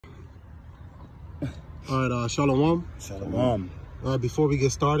All right, Shalom. Shalom. Before we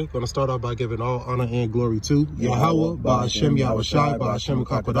get started, going to start off by giving all honor and glory to Yahweh, Ba'ashem, Yahushai, Ba'ashem,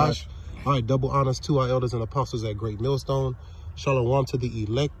 Kakodash. All right, double honors to our elders and apostles at Great Millstone. Shalom to the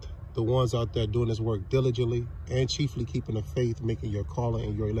elect, the ones out there doing this work diligently and chiefly keeping the faith, making your calling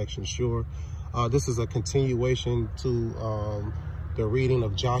and your election sure. This is a continuation to the reading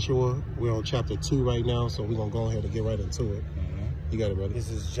of Joshua. We're on chapter 2 right now, so we're going to go ahead and get right into it. You got it, brother. This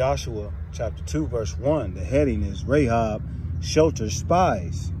is Joshua chapter 2, verse 1. The heading is Rahab shelters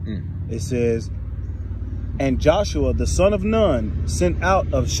spies. It says, and Joshua the son of Nun sent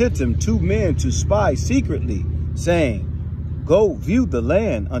out of Shittim 2 men to spy secretly, saying, go view the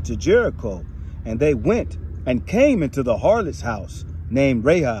land unto Jericho. And they went and came into the harlot's house named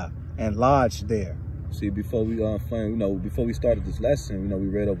Rahab and lodged there. See, before we before we started this lesson, we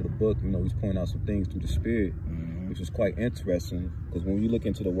read over the book, we was pointing out some things through the spirit, which was quite interesting, because when you look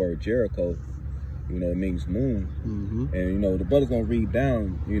into the word Jericho, it means moon. And the brother's gonna read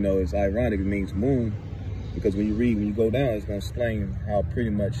down, it's ironic, it means moon, because when you go down, it's gonna explain how pretty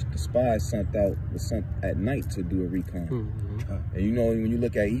much the spies was sent at night to do a recon. And when you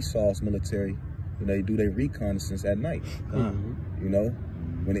look at Esau's military, they do their reconnaissance at night. When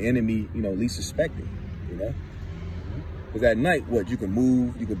the enemy, least suspected, because at night, you can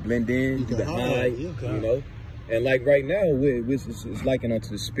move, you can blend in, you can hide, And like right now, it's likened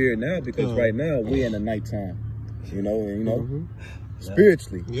unto the spirit now, because right now we're in the nighttime,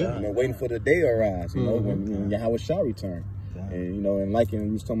 spiritually, waiting for the day to arise, when Yahweh shall return. And, and like we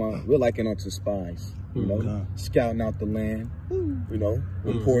was talking about, we're likened unto spies, scouting out the land,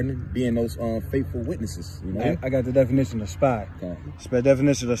 reporting, being those faithful witnesses, I got the definition of spy. The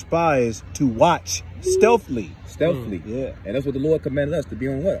definition of spy is to watch stealthily. Yeah. And that's what the Lord commanded us, to be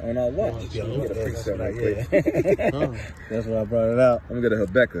on what? On our watch. Get a precept right here. That's why I brought it out. I'm going to get a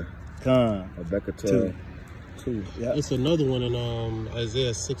Habakkuk. Habakkuk 2. Yeah. It's another one in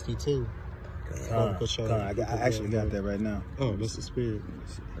Isaiah 62. I actually got that right now. Oh, that's the spirit.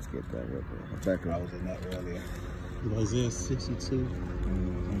 Let's get that real quick. I was in that earlier. Isaiah 62.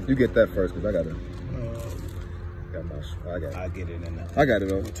 You get that first, because I got it. I'll get it in there. I got it,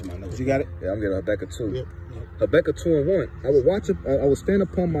 to my notes. You got it? Yeah, I'm getting Habakkuk 2. Yep. Habakkuk 2 and 1. I will stand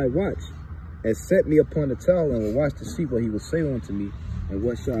upon my watch and set me upon the tower, and will watch to see what he will say unto me, and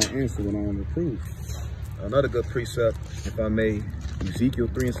what shall I answer when I am reproved. Another good precept, if I may, Ezekiel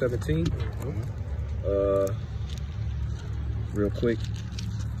 3 and 17. Real quick.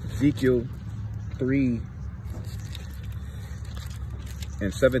 Ezekiel 3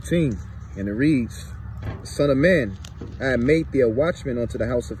 and 17. And it reads, Son of man, I have made thee a watchman unto the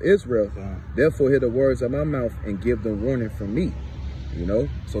house of Israel. Therefore hear the words of my mouth and give them warning from me.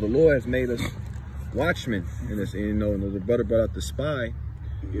 So the Lord has made us watchmen in this, and the brother brought out the spy.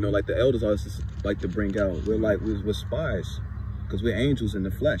 Like the elders always like to bring out, we're spies, because we're angels in the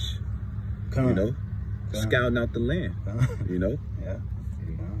flesh. Scouting out the land. Yeah.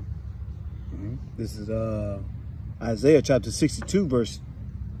 This is Isaiah chapter 62, verse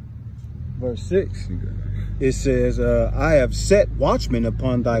 6. It says, I have set watchmen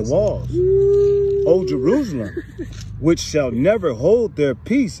upon thy walls, O Jerusalem, which shall never hold their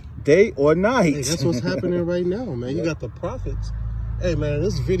peace day or night. Hey, that's what's happening right now, man. You got the prophets. Hey, man,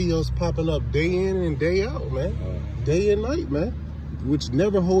 this video's popping up day in and day out, man. Day and night, man. Which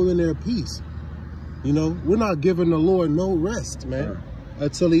never holding their peace. We're not giving the Lord no rest, man.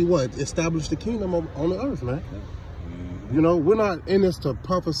 Until he establish the kingdom on the earth, man. We're not in this to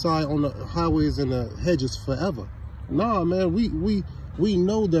prophesy on the highways and the hedges forever. Nah, man, we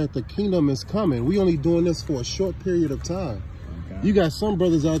know that the kingdom is coming. We only doing this for a short period of time. You got some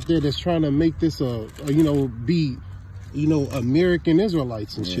brothers out there that's trying to make this be American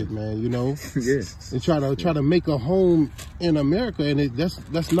Israelites and shit, man, and try to make a home in America, and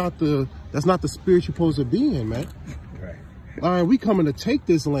that's not the spirit you're supposed to be in, man. Right. All right, we coming to take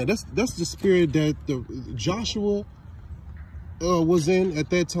this land. That's the spirit that Joshua was in at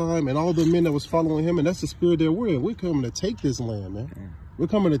that time, and all the men that was following him, and that's the spirit that we're in. We're coming to take this land, man. We're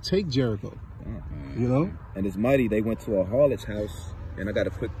coming to take Jericho. And it's mighty. They went to a harlot's house, and I got a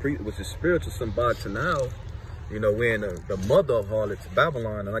quick which is spiritual symbolic to now. We're in the mother of harlots,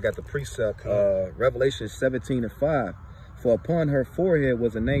 Babylon, and I got the precept, Revelation 17 and 5. For upon her forehead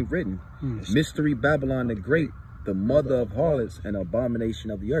was a name written, Mystery Babylon the Great, the mother of harlots and abomination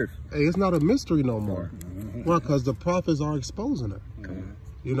of the earth. Hey, it's not a mystery no more. Why? Because the prophets are exposing it.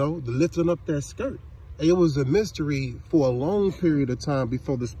 They're lifting up their skirt. It was a mystery for a long period of time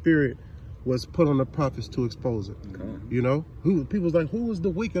before the spirit was put on the prophets to expose it. People's like, who is the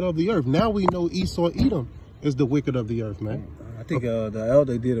wicked of the earth? Now we know Esau, Edom is the wicked of the earth, man. think the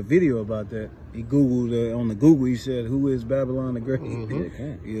elder did a video about that. He Googled on the Google. He said, "Who is Babylon the Great?"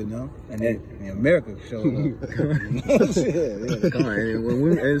 You know, and then America showed up. And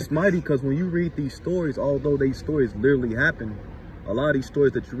it's mighty because when you read these stories, although these stories literally happen, a lot of these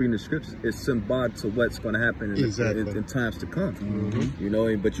stories that you read in the scriptures is symbolic to what's going to happen in times to come. You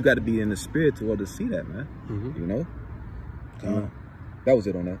know, but you got to be in the spirit to order to see that, man. You know, that was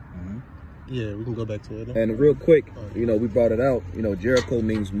it on that. Yeah, we can go back to it. And real quick, you know, we brought it out. You know, Jericho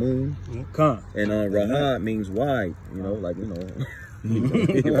means moon, and Rahab means wide. You know, like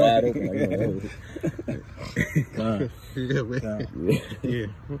wide open.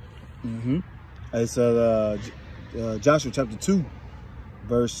 It's Joshua chapter 2,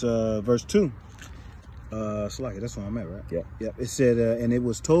 verse 2. Slacky, that's where I'm at, right? Yep. It said, and it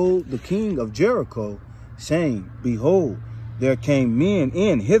was told the king of Jericho, saying, Behold, there came men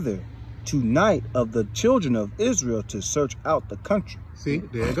in hither tonight of the children of Israel to search out the country. See,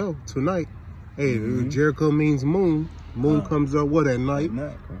 there you go. Tonight. Hey, Jericho means moon. Moon comes up what, at night?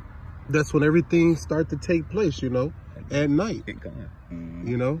 That's when everything start to take place, you know, at night.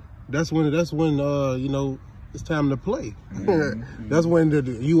 You know, that's when you know, it's time to play. That's when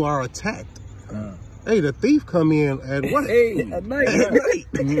you are attacked. Hey, the thief come in at what? Hey, at night. At night.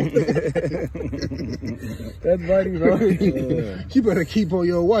 That's mighty, bro. You better keep on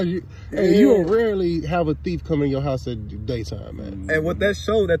your watch. You will rarely have a thief come in your house at daytime, man. And what that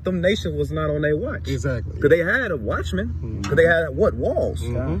showed, that them nations was not on their watch. Exactly. Because they had a watchman. Because they had, walls.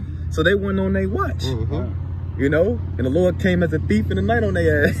 So they weren't on their watch. You know? And the Lord came as a thief in the night on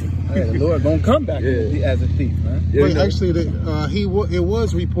their ass. The Lord gonna come back as a thief, man. But actually, it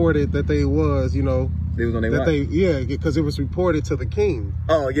was reported that they was, you know, they was on their watch. because it was reported to the king.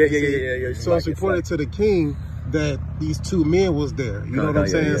 Oh, yeah. So it's reported to the king that these two men was there. You know what I'm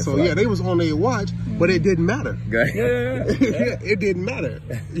saying? So they was on their watch, but it didn't matter. It didn't matter.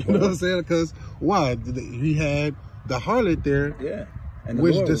 You know what I'm saying? Because why? He had the harlot there. And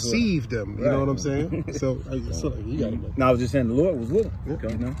which deceived them, you know what I'm saying? So you got it. No, I was just saying the Lord was with him.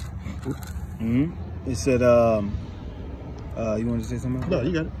 You know? It said, you want to say something else? No,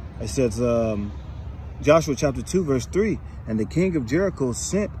 you got it. It says, Joshua chapter 2, verse 3, and the king of Jericho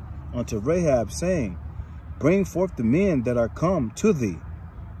sent unto Rahab, saying, Bring forth the men that are come to thee,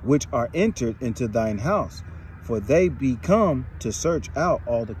 which are entered into thine house, for they be come to search out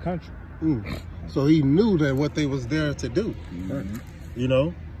all the country. So he knew that what they was there to do. You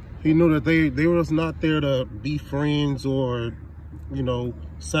know, he knew that they was not there to be friends or, you know,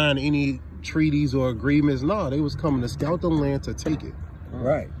 sign any treaties or agreements. No, they was coming to scout the land to take it.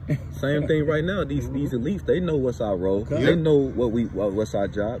 Right. Same thing right now. These elites, they know what's our role. They know what's our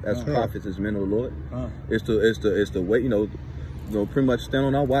job as prophets, as men of the Lord. It's the way, you know, pretty much stand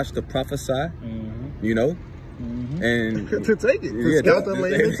on our watch to prophesy. You know. And to take it, to scout the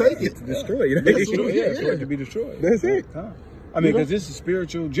land and take it, to destroy it. It's going to be destroyed. That's it. I mean, because this is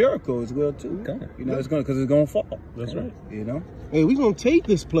spiritual Jericho as well too. You know, it's going because it's going to fall. That's right. You know. Hey, we gonna take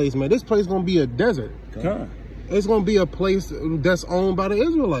this place, man. This place gonna be a desert. It's gonna be a place that's owned by the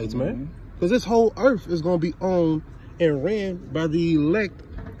Israelites, man. Because this whole earth is gonna be owned and ran by the elect.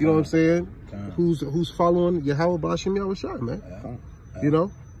 You know what I'm saying? Who's following Yahweh B'Ashem Yahushua, man. You know,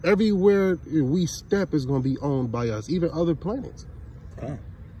 everywhere we step is gonna be owned by us, even other planets.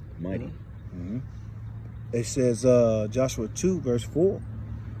 Mighty. It says Joshua 2, verse 4,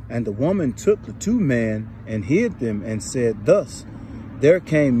 and the woman took the two men and hid them and said thus, There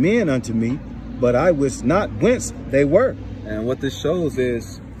came men unto me, but I wist not whence they were. And what this shows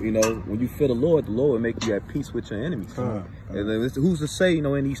is, you know, when you feel the Lord will make you at peace with your enemies. And then who's to say, you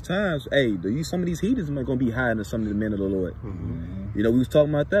know, in these times, hey, some of these heathens are going to be hiding some of the men of the Lord. You know, we was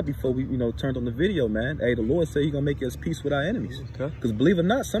talking about that before we, you know, turned on the video, man. Hey, the Lord said he's going to make us peace with our enemies. Because believe it or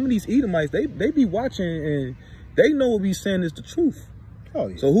not, some of these Edomites, they be watching and they know what we saying is the truth.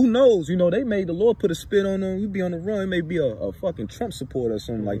 So who knows, you know, the Lord put a spit on them. We be on the run, maybe be a fucking Trump supporter or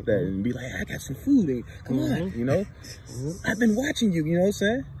something like that, and be like, hey, I got some food, and come on, you know, I've been watching you, you know what I'm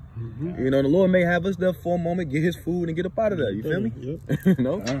saying? You know, the Lord may have us there for a moment, get his food and get up out of there, you feel me? You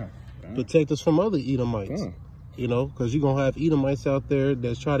know? Protect us from other Edomites, you know, because you're going to have Edomites out there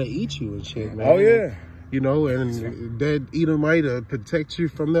that's try to eat you and shit, man. You know, and that Edomite protect you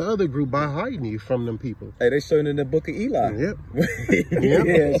from the other group by hiding you from them people. Hey, they showing in the book of Eli.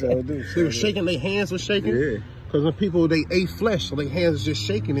 So they were shaking, their hands were shaking. Because when people, they ate flesh, so their hands was just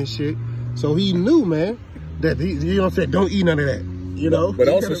shaking and shit. So he knew, man, that you know what I'm saying, don't eat none of that. You know? But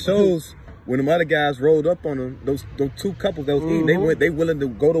also shows when them other guys rolled up on them, those two couples that was eating, they willing to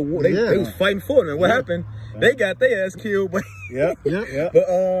go to war. They was fighting for them. And what happened? They got their ass killed, but But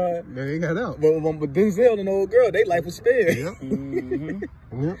they got out. But Denzel and the old girl, their life was spared.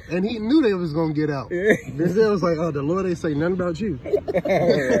 And he knew they was gonna get out. Denzel was like, "Oh, the Lord ain't say nothing about you."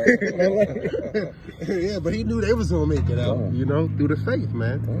 But he knew they was gonna make it out. You know, through the faith,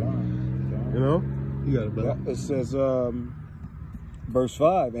 man. You know, you got it, brother. It says, verse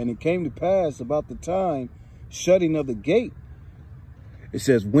 5, and it came to pass about the time shutting of the gate. It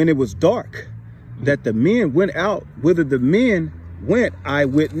says, when it was dark, that the men went out. Whither the men went, I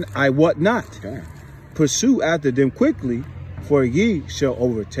wot not. Pursue after them quickly, for ye shall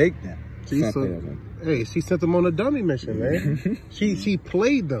overtake them. Hey, she sent them on a dummy mission, man. she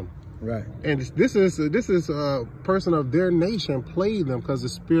played them. Right. And this is a person of their nation played them because the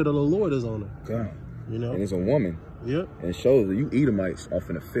Spirit of the Lord is on her. You know? And it's a woman. Yep. And it shows that you Edomites are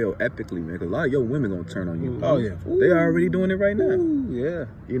finna fail epically, man. Because a lot of your women gonna turn on you. Oh, yeah. They already doing it right now. Yeah.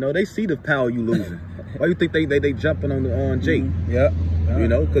 You know, they see the power you losing. Why you think they jumping on Jake? You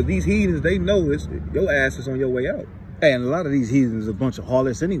know, because these heathens, they know your ass is on your way out. Hey, and a lot of these heathens are a bunch of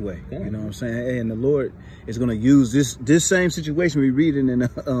harlots anyway. You know what I'm saying? And the Lord is going to use this same situation we reading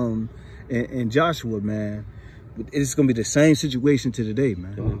in Joshua, man. It's going to be the same situation to today,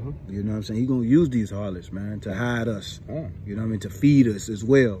 man. You know what I'm saying? He's going to use these harlots, man, to hide us. You know what I mean? To feed us as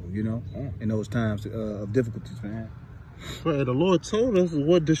well, you know, in those times of difficulties, man. Right, the Lord told us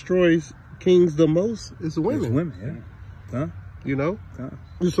what destroys kings the most is women. It's women, You know?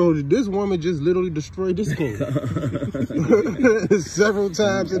 So this woman just literally destroyed this king. Several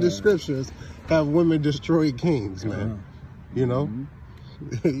times in the scriptures have women destroyed kings, man. You know?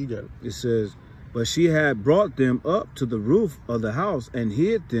 You got it. It says, but she had brought them up to the roof of the house and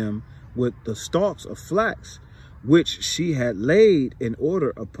hid them with the stalks of flax, which she had laid in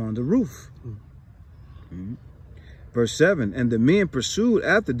order upon the roof. Verse 7, and the men pursued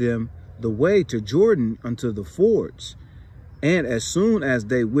after them the way to Jordan unto the fords. And as soon as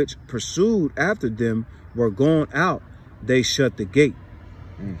they which pursued after them were gone out, they shut the gate.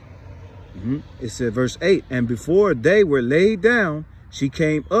 It said, verse 8, and before they were laid down, she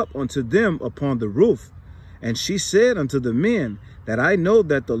came up unto them upon the roof. And she said unto the men, that I know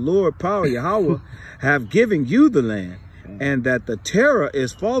that the Lord power Yahweh have given you the land, and that the terror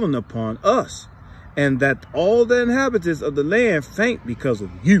is fallen upon us, and that all the inhabitants of the land faint because of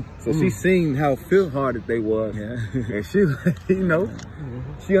you. So she seen how field-hearted they was. And she, you know,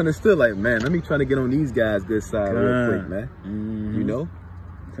 she understood, like, man, let me try to get on these guys' good side real quick, man. You know?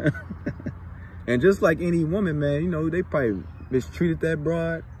 And just like any woman, man, you know, they probably mistreated that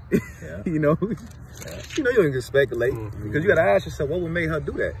broad. You know? You know, you don't even speculate. Because you got to ask yourself, what would make her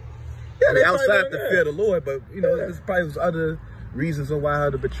do that? Yeah, they outside the fear of the Lord, but, you know, there's probably other reasons on why her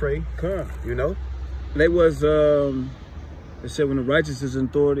to betray. You know? They was, they said when the righteous is in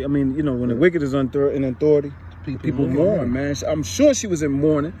authority, I mean, you know, when the wicked is in authority, people mourn, man. I'm sure she was in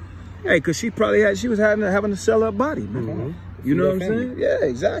mourning. Hey, because she was having to sell her body, man. You know what I'm saying? Yeah,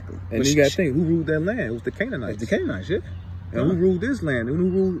 exactly. And you got to think, who ruled that land? It was the Canaanites. The Canaanites, yeah. And who ruled this land? And who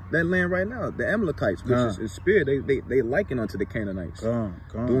ruled that land right now? The Amalekites, which is in spirit, they liken unto the Canaanites.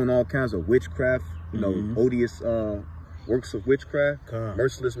 Doing all kinds of witchcraft, you know, odious works of witchcraft,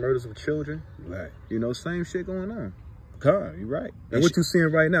 merciless murders of children. You know, same shit going on. You're right. And what you're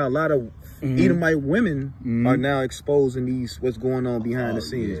seeing right now, a lot of Edomite women are now exposing what's going on behind the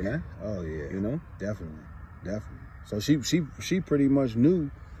scenes, man. Oh yeah. You know? Definitely. So she pretty much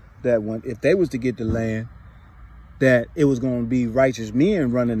knew that if they was to get the land, that it was going to be righteous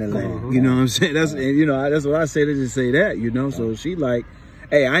men running the land. You know what I'm saying? That's you know, that's what I say to just say that, you know. So she like,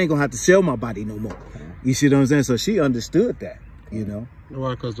 hey, I ain't gonna have to sell my body no more. You see what I'm saying? So she understood that, you know.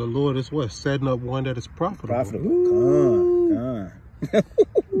 Why? Because the Lord is what? Setting up one that is profitable.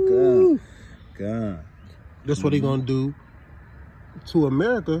 God. That's what he gonna do to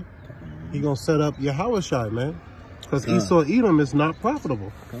America. He gonna set up Yahushua, man. Because Esau Edom is not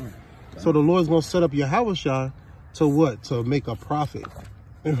profitable. So the Lord's gonna set up Yahushua to what? To make a profit.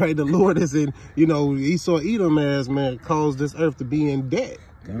 Right? The Lord is in, you know, Esau Edom as, man, caused this earth to be in debt.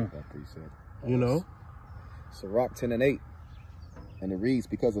 You know? Sirach 10:8. And it reads,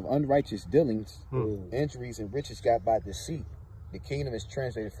 because of unrighteous dealings, injuries and riches got by deceit, the kingdom is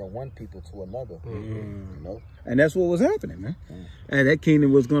translated from one people to another. You know? And that's what was happening, man. And that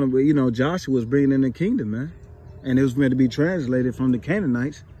kingdom was going to be, you know, Joshua was bringing in the kingdom, man. And it was meant to be translated from the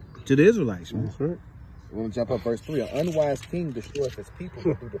Canaanites to the Israelites, man. That's right. We're going to jump up verse 3. An unwise king destroys his people,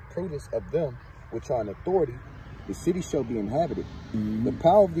 but through the prudence of them which are in authority, The city shall be inhabited. The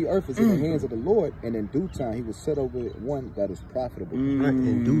power of the earth is in the hands of the Lord, and in due time he will set over one that is profitable. Right,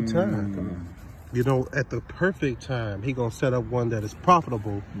 in due time. You know, at the perfect time, he gonna set up one that is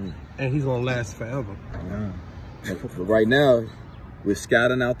profitable, and he's gonna last forever. But right now, we're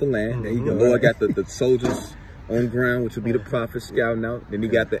scouting out the land. There you go. The Lord got the soldiers on ground, which would be the prophets scouting out. Then he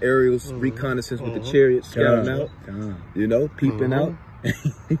got the aerials reconnaissance with the chariots scouting out. You know, peeping out.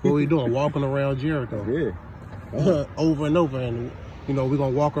 What we doing? Walking around Jericho. Yeah. Over and over. And, you know, we're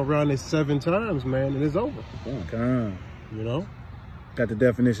going to walk around it 7 times, man, and it's over. You know? Got the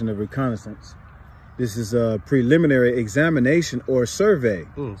definition of reconnaissance. This is a preliminary examination or survey.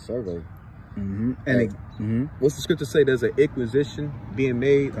 Survey. And what's the scripture say? There's an inquisition being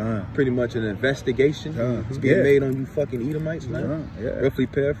made, pretty much an investigation. It's being made on you fucking Edomites, man. Roughly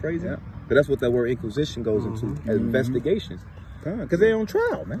paraphrasing. But that's what that word inquisition goes into, an investigation. Because they're on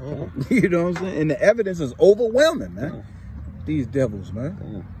trial, man. You know what I'm saying? And the evidence is overwhelming, man. These devils,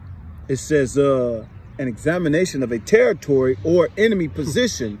 man. It says an examination of a territory or enemy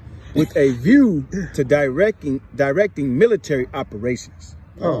position with a view to directing military operations.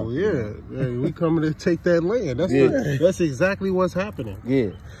 Oh yeah, we coming to take that land. That's exactly what's happening.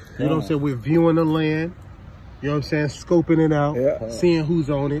 You know what I'm saying? We're viewing the land. You know what I'm saying? Scoping it out, seeing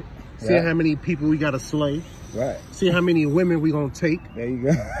who's on it, seeing how many people we got to slay. See how many women we gonna take. There you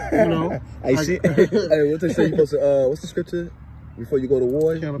go. You know. Hey, what they say? You supposed to, what's the scripture? Before you go to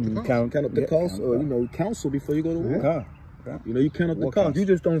war, count up the cost. Count up the cost, or you know, counsel before you go to war. You know, you count up the cost. You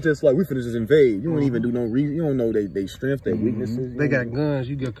just don't just like we finna just invade. You don't even do no reason. You don't know they strength, their weaknesses. They got guns.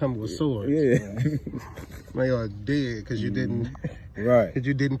 You gotta come with swords. They are dead because you didn't. Because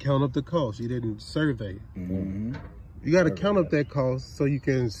you didn't count up the cost. You didn't survey. You got to count up that cost so you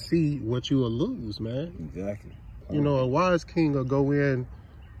can see what you will lose, man. Exactly. You know, a wise king will go in,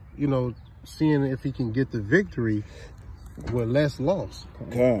 you know, seeing if he can get the victory with less loss.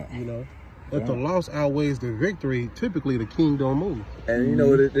 You know, if the loss outweighs the victory, typically the king don't move. And you know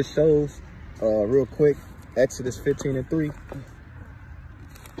what this shows, real quick, Exodus 15:3.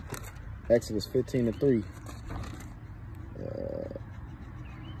 Exodus 15:3.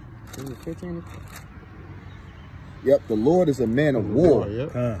 Is it 15? Yep, the Lord is a man of war.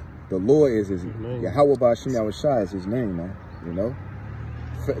 The Lord is his name. Yahweh Ba'Shem Yahushua is his name, man. You know?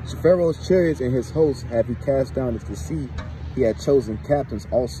 Pharaoh's chariots and his hosts have he cast down into the sea. He had chosen captains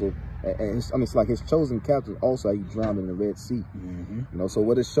also. It's like his chosen captains also he drowned in the Red Sea. You know, so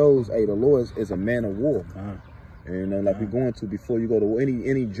what it shows, hey, the Lord is a man of war. And you know, like we're going to before you go to war,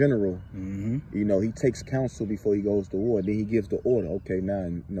 any general, you know, he takes counsel before he goes to war. Then he gives the order. Okay, now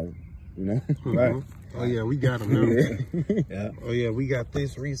you know. Right. Oh yeah, we got them now. Oh yeah, we got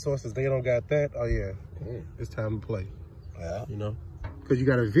these resources. They don't got that. Oh yeah, it's time to play. You know, because you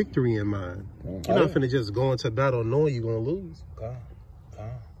got a victory in mind. You're not finna just go into battle knowing you're gonna lose.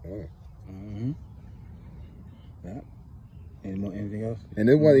 Anything else? And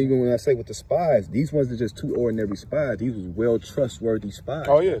then even when I say with the spies, these wasn't just 2 ordinary spies. These was well trustworthy spies.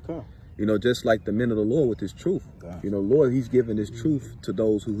 You know, just like the men of the Lord with his truth. You know, Lord, he's giving his truth to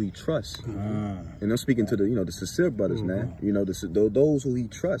those who he trusts. And I'm speaking to the, you know, the sincere brothers, man. You know, those who he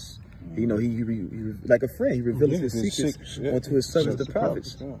trusts. You know, he like a friend, he reveals his secrets unto his servants, the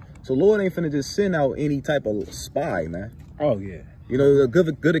prophets. So Lord ain't finna just send out any type of spy, man. You know, a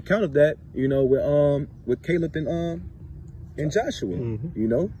good account of that, you know, with Caleb and Joshua, you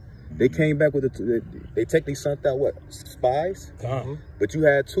know. They came back with they technically sent out what? Spies? But you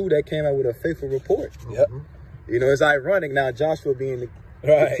had 2 that came out with a faithful report. You know, it's ironic now Joshua being the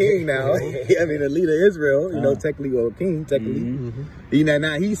king now. I mean, the leader of Israel, you know, technically, or king, technically. You know,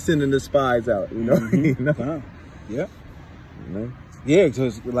 now he's sending the spies out, you know. You know? You know? Yeah,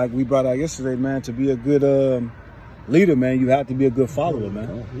 because like we brought out yesterday, man, to be a good leader, man, you have to be a good follower,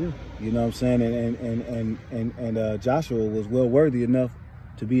 man. You know what I'm saying? And Joshua was well worthy enough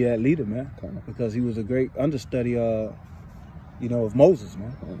to be that leader, man, because he was a great understudy, you know, of Moses,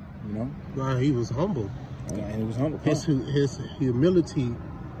 man. You know, well, he was humble, and he was humble. His humility,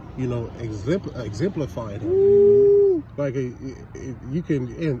 you know, exemplified him. Like you can,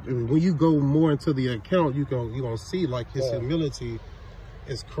 and when you go more into the account, you gonna see like his humility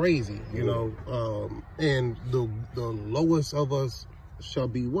is crazy, you know. And the lowest of us shall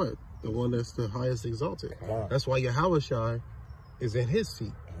be what? The one that's the highest exalted. That's why Yahushua is in his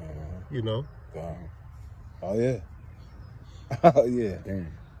seat, you know. Oh yeah. Oh yeah.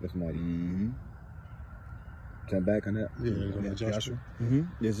 Damn, that's mighty. Jump back on that. Yeah, Joshua.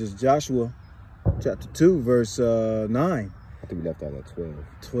 This is Joshua chapter 2, verse 9. I think we left out at 12.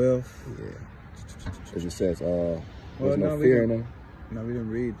 12. Yeah. Because it says, there's no fear in them. No, we didn't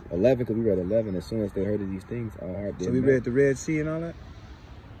read 11, because we read 11. As soon as they heard of these things, our heart did. So we read the Red Sea and all that?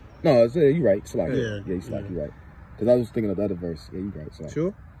 No, you're right. Slack. Yeah, you slack. You're right. Because I was thinking of the other verse. Yeah, you're right. Slack.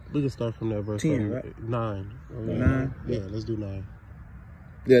 Sure. We can start from that verse. 10, right? 9. 9? Yeah, let's do 9.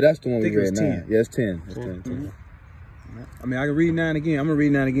 Yeah, that's the one I we think it read. was 9. 10. Yeah, it's 10. It's 10. Mm-hmm. I mean, I can read 9 again. I'm going to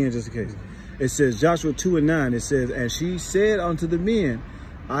read 9 again just in case. It says, Joshua 2 and 9, it says, and she said unto the men,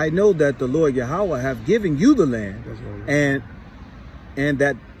 I know that the Lord Yahweh hath given you the land, and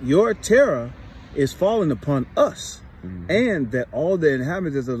that your terror is fallen upon us, and that all the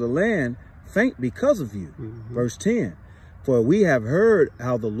inhabitants of the land faint because of you. Verse 10, for we have heard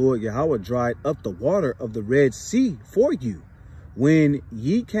how the Lord Yahweh dried up the water of the Red Sea for you, when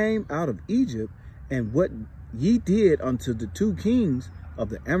ye came out of Egypt, and what ye did unto the 2 kings of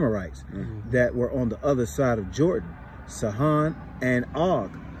the Amorites that were on the other side of Jordan, Sihon and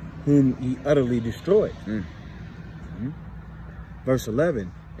Og, whom ye utterly destroyed. Verse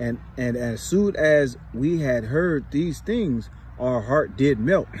 11, and as soon as we had heard these things, our heart did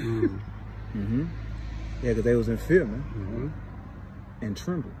melt. Yeah, because they was in fear, man, and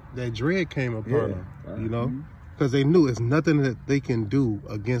trembled. That dread came upon them, you know, because they knew it's nothing that they can do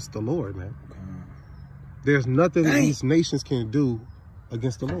against the Lord, man. There's nothing these nations can do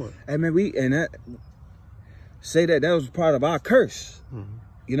against the Lord. I mean, that was part of our curse.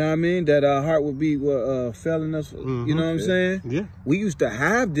 You know what I mean? That our heart would be failing us. You know what I'm saying? Yeah. We used to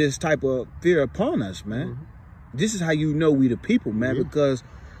have this type of fear upon us, man. This is how you know we the people, man, because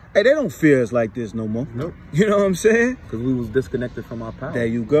hey, they don't fear us like this no more. Nope. You know what I'm saying? Because we was disconnected from our power. There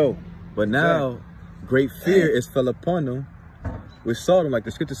you go. But now, great fear is fell upon them. We saw them, like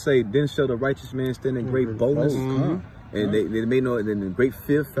the scriptures say, then shall the righteous man stand in great boldness. And they made no, and then great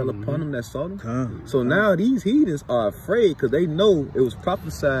fear fell upon them that saw them. So now these heathens are afraid because they know it was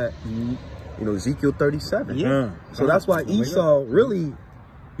prophesied, you know, Ezekiel 37. So that's why Esau really,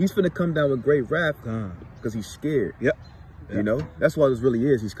 he's finna come down with great wrath because he's scared. You know, that's what this really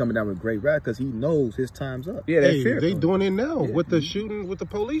is. He's coming down with great wrath because he knows his time's up. Yeah, they doing it now with the shooting, with the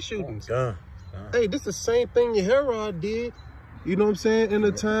police shootings. Hey, this is the same thing Herod did. You know what I'm saying? In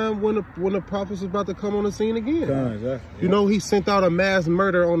the time when the prophets was about to come on the scene again. You know, he sent out a mass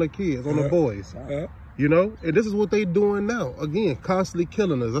murder on the kids, on the boys. You know, and this is what they doing now. Again, constantly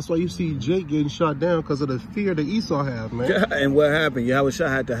killing us. That's why you see Jake getting shot down because of the fear that Esau have, man. And what happened? Yahweh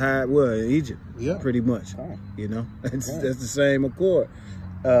had to hide in Egypt. Yeah, pretty much. You know, that's the same accord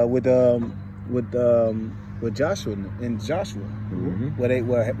with Joshua and Joshua,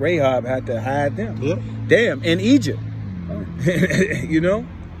 where Rahab had to hide them. Damn, in Egypt. You know,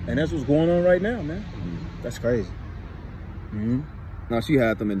 and that's what's going on right now, man. That's crazy. No, she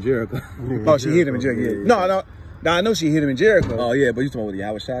had them in Jericho. Oh, she hit him in Jericho. No, I know she hit him in Jericho. Oh yeah, but you talking about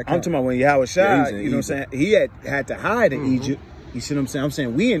Yahweh Shai? I'm talking about when Yahweh Shai, you know what I'm saying? He had to hide in Egypt. You see what I'm saying? I'm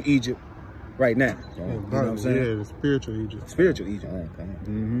saying we in Egypt right now. You know what I'm saying? Yeah, spiritual Egypt. Spiritual Egypt.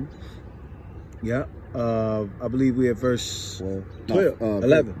 Yeah. I believe we at verse 12,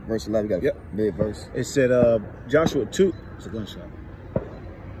 11. Verse 11, got mid verse. It said, Joshua 2. It's a gunshot.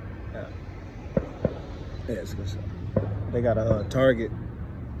 Yeah, it's a gunshot. They got a target.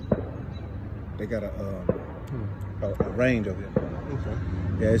 They got a range of it. Okay.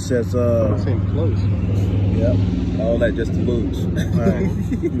 Yeah, it says, seem close. Yeah. All that just to lose.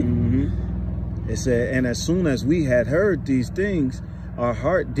 It said, and as soon as we had heard these things, our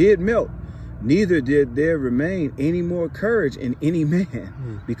heart did melt. Neither did there remain any more courage in any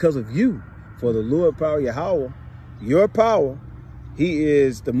man because of you. For the Lord power Yahweh, your power, he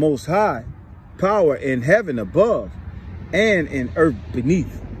is the most high power in heaven above and in earth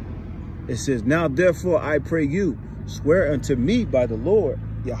beneath. It says, now therefore I pray you, swear unto me by the Lord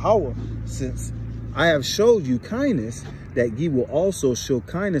Yahweh, since I have showed you kindness, that ye will also show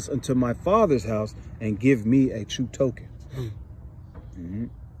kindness unto my father's house and give me a true token.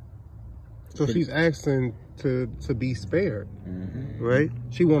 So she's asking to be spared, right?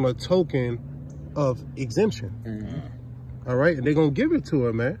 She want a token of exemption, all right? And they're going to give it to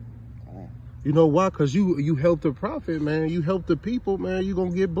her, man. You know why? Because you help the prophet, man. You help the people, man. You're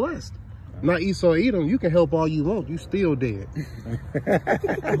going to get blessed. Not Esau Edom. You can help all you want. You still dead.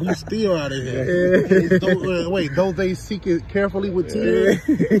 You still out of here. Don't they seek it carefully with tears?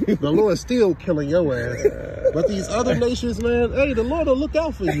 The Lord's still killing your ass. But these other nations, man, hey, the Lord will look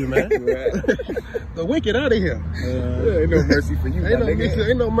out for you, man. The wicked out of here. Ain't no mercy for you,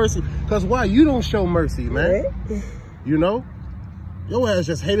 ain't no mercy. Because why? You don't show mercy, man. You know? Your ass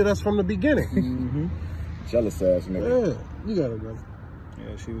just hated us from the beginning. Jealous ass, nigga. Yeah, you gotta go.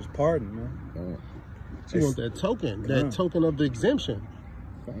 Yeah, she was pardoned, man. She want that token of the exemption.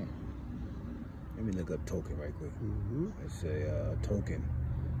 Let me look up token right quick. It's a token,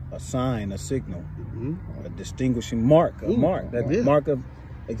 a sign, a signal, a distinguishing mark, mark of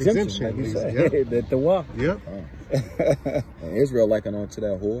exemption, like you say. Yep. The wah. Yep. And Israel liking on to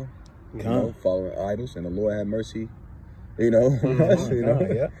that whore, you know, following idols, and the Lord had mercy, you know. Yeah.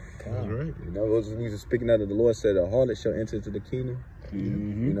 That's right. You know, we was speaking out of the Lord said, a harlot shall enter into the kingdom.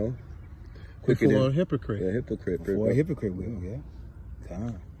 You know, quicker than a hypocrite. Yeah, hypocrite. Before a hypocrite will, yeah.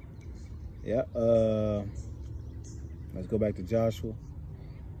 Let's go back to Joshua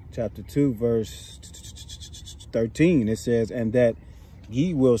chapter 2, verse 13. It says, and that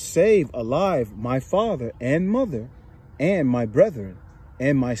ye will save alive my father and mother and my brethren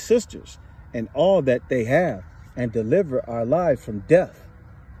and my sisters and all that they have, and deliver our lives from death.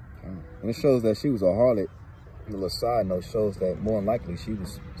 And it shows that she was a harlot. A little side note shows that more than likely she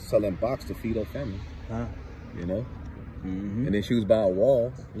was selling box to feed her family. You know? And then she was by a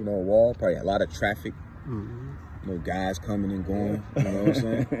wall, you know, a wall, probably a lot of traffic. You know, guys coming and going, you know what I'm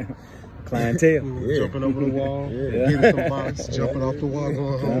saying? Clientele. Jumping over the wall, getting some box, jumping off the wall,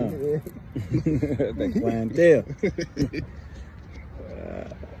 going home. That clientele.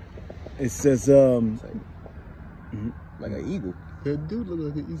 It says, like an eagle. That dude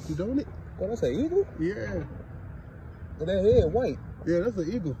look like an eagle, don't it? Oh, that's an eagle? Yeah. But that head white. Yeah, that's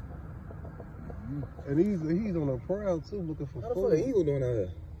an eagle. And he's on a prowl too, looking for How the fuck food. an eagle doing out here?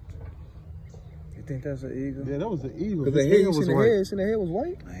 you think that's an eagle? Yeah, that was an eagle. Because the head, you seen the head? Seen the head was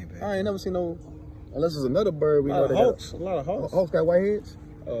white? I ain't never seen no, unless it's another bird. We A know lot of that hawks. A lot of hawks. Hawks got white heads?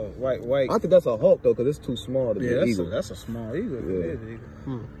 White. I think that's a hawk though, because it's too small to be an eagle. That's a small eagle. Yeah. It is an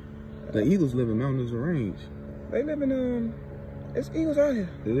eagle. The eagles live in mountains and range. They live in, it's eagles out here.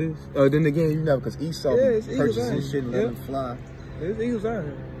 It is. Then again, you know, because Esau it's eagles out purchasing here. shit and let them fly. There's eagles out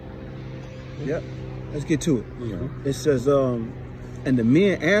here. Yep. Let's get to it. Yeah. It says, and the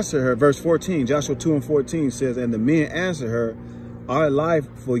men answer her, verse 14, Joshua 2 and 14 says, and the men answer her, our life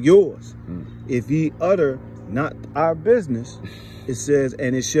for yours. If ye utter not our business, it says,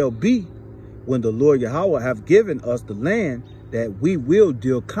 and it shall be when the Lord Yahweh have given us the land, that we will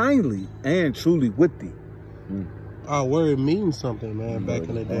deal kindly and truly with thee. Our word means something, man, back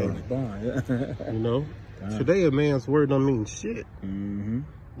in the day. You know? Today a man's word don't mean shit. You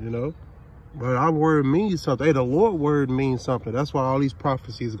know? But our word means something. Hey, the Lord word means something. That's why all these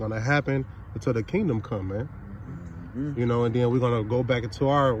prophecies are going to happen until the kingdom come, man. You know, and then we're going to go back into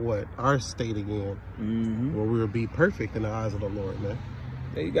our state again, where we will be perfect in the eyes of the Lord, man.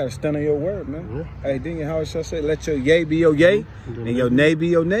 Yeah, you got to stand on your word, man. Hey, didn't how it shall say, let your yea be your yea and your nay be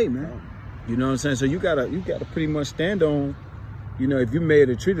your nay, man. You know what I'm saying? So you gotta pretty much stand on, you know, if you made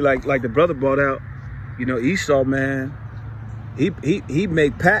a treaty like the brother brought out, you know, Esau, man, he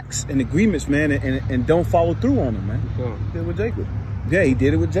made pacts and agreements, man, and don't follow through on them, man. He did it with Jacob. Yeah, he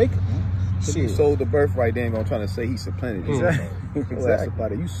did it with Jacob. So you sold the birthright, they ain't gonna try to say he supplanted you. Exactly. That's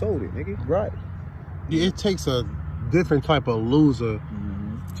about it. You sold it, nigga. Right. Yeah, it takes a different type of loser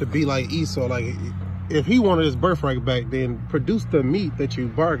to be like Esau. Like, if he wanted his birthright back, then produce the meat that you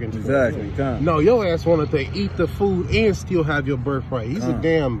bargained for. Exactly. No, your ass wanted to eat the food and still have your birthright. He's a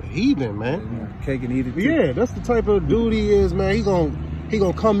damn heathen, man. Cake and eat it too. Yeah, that's the type of dude he is, man. He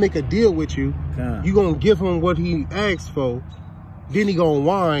gonna come make a deal with you. You gonna give him what he asked for. Then he gonna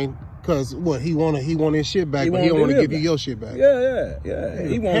whine because he want his shit back, but he don't want to give you your shit back. Yeah.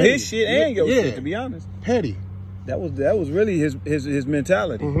 He want his shit and your shit, to be honest. Petty. That was really his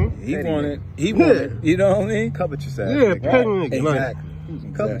mentality. He wanted, you know what I mean? Covetous ass. Yeah, nigga. petty.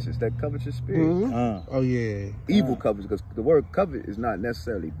 Exactly. Covetous, that covetous spirit. Oh yeah. Evil covetous, because the word covet is not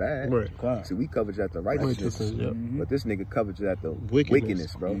necessarily bad. Right. See, we covet at the righteousness, but this nigga covets at the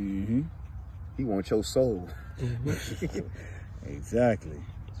wickedness, bro. He wants your soul. Exactly.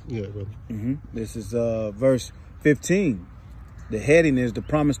 Yeah, brother. This is verse 15. The heading is the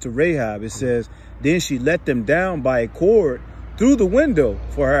promise to Rahab. It says, then she let them down by a cord through the window,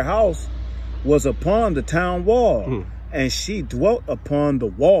 for her house was upon the town wall, and she dwelt upon the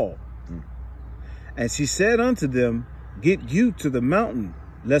wall. And she said unto them, get you to the mountain,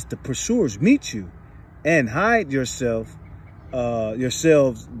 lest the pursuers meet you, and hide yourselves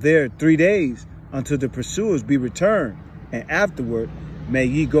there 3 days until the pursuers be returned, and afterward may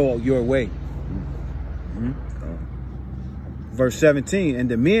ye go your way. Verse 17, and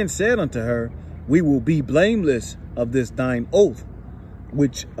the men said unto her, we will be blameless of this thine oath,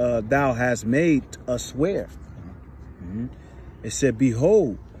 which thou hast made us swear. It said,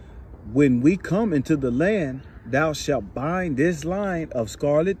 behold, when we come into the land, thou shalt bind this line of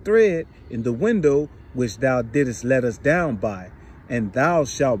scarlet thread in the window which thou didst let us down by, and thou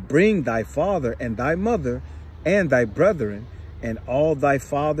shalt bring thy father and thy mother and thy brethren and all thy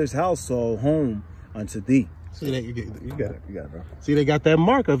father's household home unto thee. See, you got it, bro. See, they got that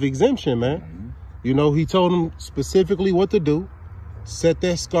mark of exemption, man. You know, he told them specifically what to do. Set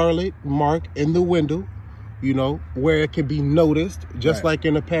that scarlet mark in the window, you know, where it can be noticed, just like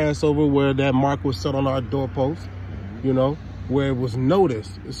in the Passover where that mark was set on our doorpost, you know, where it was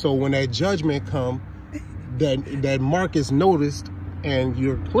noticed. So when that judgment come, that mark is noticed and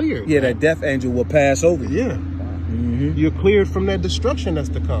you're cleared. Yeah, that death angel will pass over you. Yeah. You're cleared from that destruction that's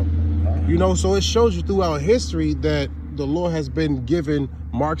to come. You know, so it shows you throughout history that the Lord has been given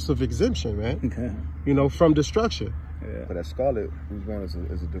marks of exemption, man. Okay. You know, from destruction. Yeah. But that scarlet was one as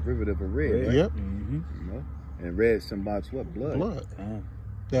a derivative of red, right? Yep. You know? And red symbolizes what? Blood. Blood.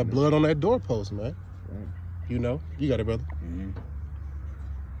 That blood on that doorpost, man. You know, you got it, brother.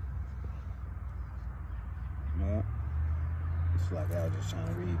 Yeah. It's like I was just trying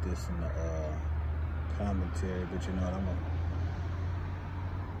to read this in the commentary, but you know what,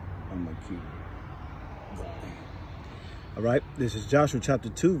 I'm gonna keep going. All right, this is Joshua chapter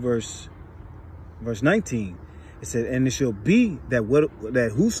 2, verse 19. It said, and it shall be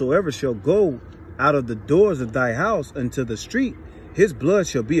that whosoever shall go out of the doors of thy house unto the street, his blood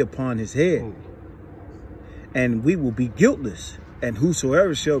shall be upon his head, and we will be guiltless. And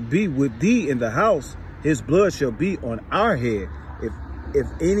whosoever shall be with thee in the house, his blood shall be on our head, if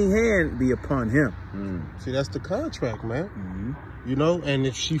any hand be upon him. See, that's the contract, man. You know, and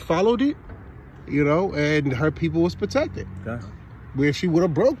if she followed it, you know, and her people was protected. But if she would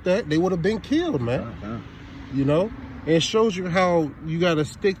have broke that, they would have been killed, man. You know, and it shows you how you got to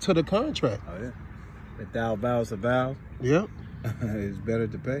stick to the contract. Oh, yeah. If thou vows a vow, Yep. it's better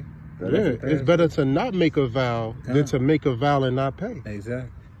to pay. Yeah, it's better to not make a vow than to make a vow and not pay.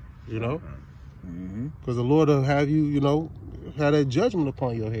 Exactly. You know? Because the Lord will have you, you know, have that judgment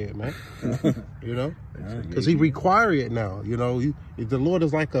upon your head, man. You know? Because he require it now. You know, the Lord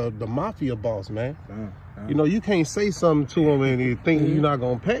is like the mafia boss, man. You know, you can't say something to him and you think you're not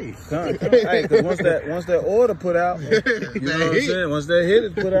going to pay. Hey, because once that order put out, you know what I'm saying? Once that hit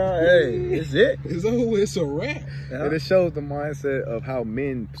is put out, hey, it's it. It's a wrap. And it shows the mindset of how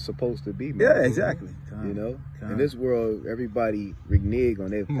men supposed to be, man. Yeah, exactly. You know? In this world, everybody renege on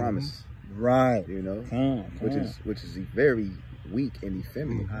their promise. Right. You know? Which is very weak and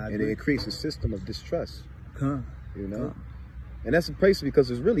effeminate. And it creates a system of distrust. You know? And that's basically because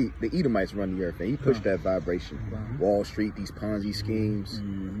it's really the Edomites run the earth, and he pushed that vibration. Wall Street, these Ponzi schemes,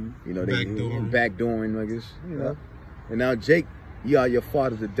 you know, they backdooring niggas, you know. And now Jake, you are your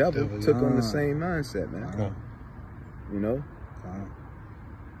father, the devil, took on the same mindset, man. You know,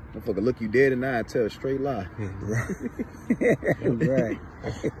 motherfucker look you dead in the eye and tell a straight lie, Right.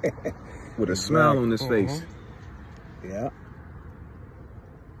 with a smile on his face. Yeah.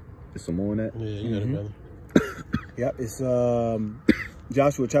 There's some more on that. Yeah, you got it, brother. Yep, it's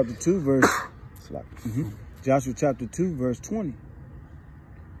Joshua chapter 2 verse Joshua chapter 2 verse 20.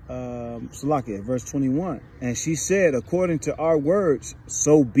 Salakia, verse 21. And she said, according to our words,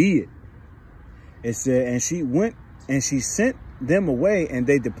 so be it. It said, and she went and she sent them away, and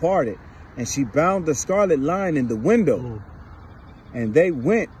they departed. And she bound the scarlet line in the window. And they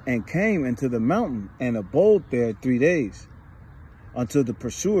went and came into the mountain and abode there 3 days, until the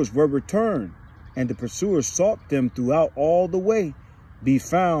pursuers were returned. And the pursuers sought them throughout all the way,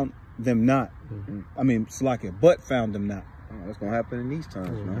 found them not. I mean, Salakia, but found them not. What's going to happen in these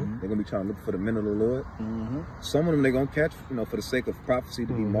times, man? They're going to be trying to look for the men of the Lord. Some of them they're going to catch, you know, for the sake of prophecy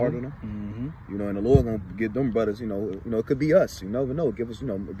to be martyred. You know, and the Lord going to give them brothers, you know, it could be us. You never know. Give us, you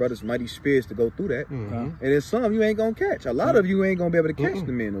know, brothers mighty spirits to go through that. And then some you ain't going to catch. A lot of you ain't going to be able to catch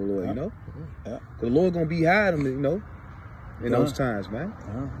the men of the Lord, you know. The Lord going to be hiding, you know, in those times, man.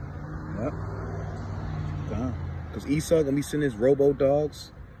 Because Esau going to be sending his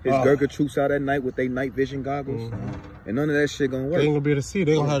robo-dogs, his Gurkha troops out at night with their night vision goggles. And none of that shit going to work. They ain't going to be able to see.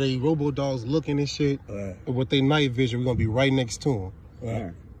 They going to have their robo-dogs looking and shit. With their night vision, we're going to be right next to them. You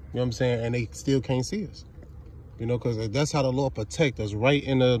know what I'm saying? And they still can't see us. You know, because that's how the Lord protect us. Right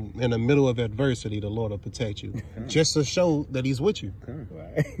in the middle of adversity, the Lord will protect you. Just to show that he's with you.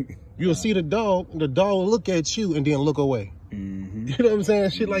 You'll see the dog will look at you and then look away. You know what I'm saying?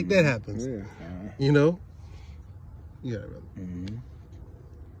 Shit like that happens. You know? Yeah, brother.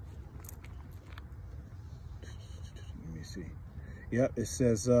 Let me see. Yep, it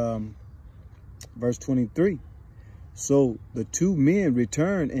says, verse 23. So the two men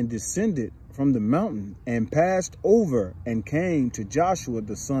returned and descended from the mountain and passed over and came to Joshua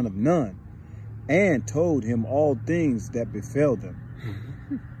the son of Nun and told him all things that befell them.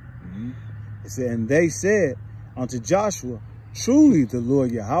 It said, and they said unto Joshua, truly the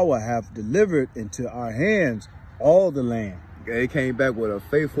Lord Yahweh hath delivered into our hands all the land He came back with a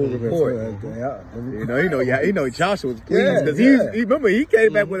faithful report. You know, Joshua was pleased because he remember he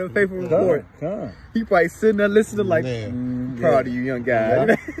came back with a faithful report. He probably sitting there listening like, proud of you, young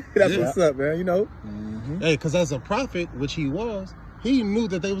guy. That's what's up, man. You know. Hey, because as a prophet, which he was, he knew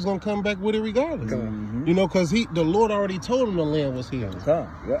that they was gonna come back with it regardless. You know, because the Lord already told him the land was his.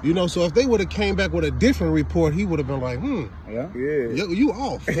 You know, so if they would have came back with a different report, he would have been like, you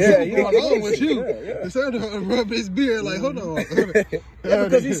off. What's wrong with you? Instead of rub his beard, like, hold on.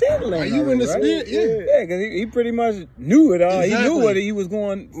 Because he said the land. Are you in the spirit? Yeah, because he pretty much knew it all. Exactly. He knew what he was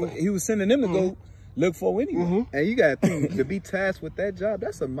going. He was sending them to go look for anyway. And you got to think, to be tasked with that job,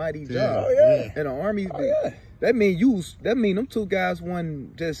 that's a mighty job. And the army. That mean them two guys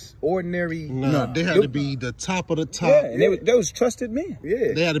wasn't just ordinary. No, they had to be the top of the top. Yeah, and they was trusted men.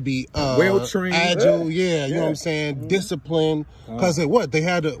 Yeah, they had to be well trained, agile. You know what I'm saying? Disciplined. Because what they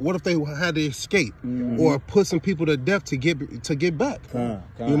had to. What if they had to escape or put some people to death to get back?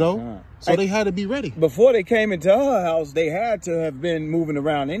 You know. So they had to be ready. Before they came into our house, they had to have been moving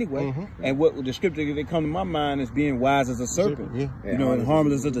around anyway. And what the scripture that come to my mind is being wise as a serpent. You know, and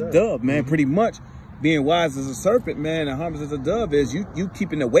harmless as a dove, man. Pretty much. Being wise as a serpent, man, and harmless as a dove is you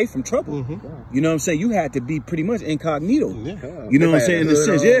keeping away from trouble. You know what I'm saying? You had to be pretty much incognito. You know what I'm saying? In the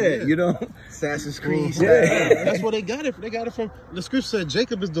sense, you know. Assassin's Creed. That's where they got it. They got it from, the scripture said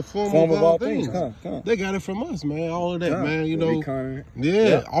Jacob is the form of all things. They got it from us, man. All of that, man. You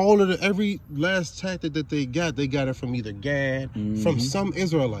know. All of every last tactic that they got it from either Gad, from some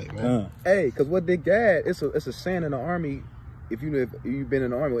Israelite, man. Hey, because what they Gad, it's a saying in the army. If you've been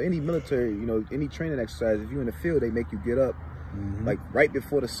in the army or any military, you know, any training exercise, if you're in the field, they make you get up like right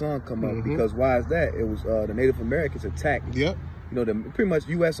before the sun come up. Because why is that? It was the Native Americans attacked. You know, pretty much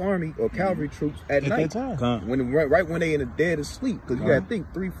U.S. Army or cavalry troops at night. Right when they in the dead of sleep. Because you got to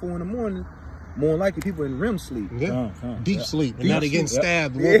think 3, 4 in the morning, more likely people in REM sleep. Deep sleep. And now they getting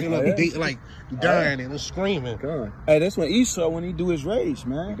stabbed, waking up, like dying and screaming. Hey, that's when Esau, when he do his rage,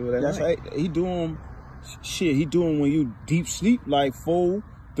 man. That's right. He doing when you deep sleep like 3,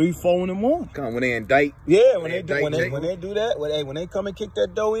 4 in the morning. When they indict. Yeah, when they do that, when they come and kick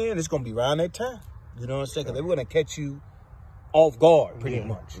that door in, it's gonna be around that time. You know what I'm saying? Because they're gonna catch you off guard, pretty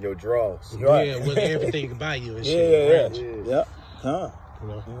much. Your draws. Yeah, with everything by you and shit. You know?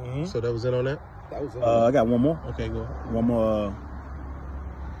 So that was it on that? That was it. I got one more. Okay, go ahead. One more.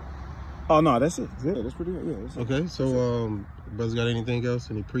 Oh no, that's it. Yeah, that's pretty good. Yeah, okay, so brothers got anything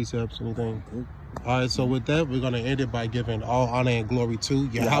else? Any precepts? Anything? All right, so with that, we're gonna end it by giving all honor and glory to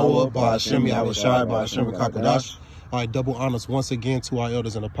Yahweh, by Hashem, Yahweh Shai, by Hashem, Kakadash. All right, double honors once again to our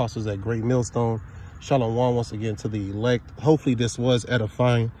elders and apostles at Great Millstone. Shalom once again to the elect. Hopefully this was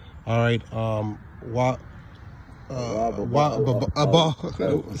edifying. All right,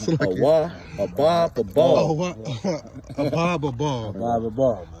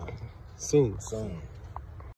 Soon.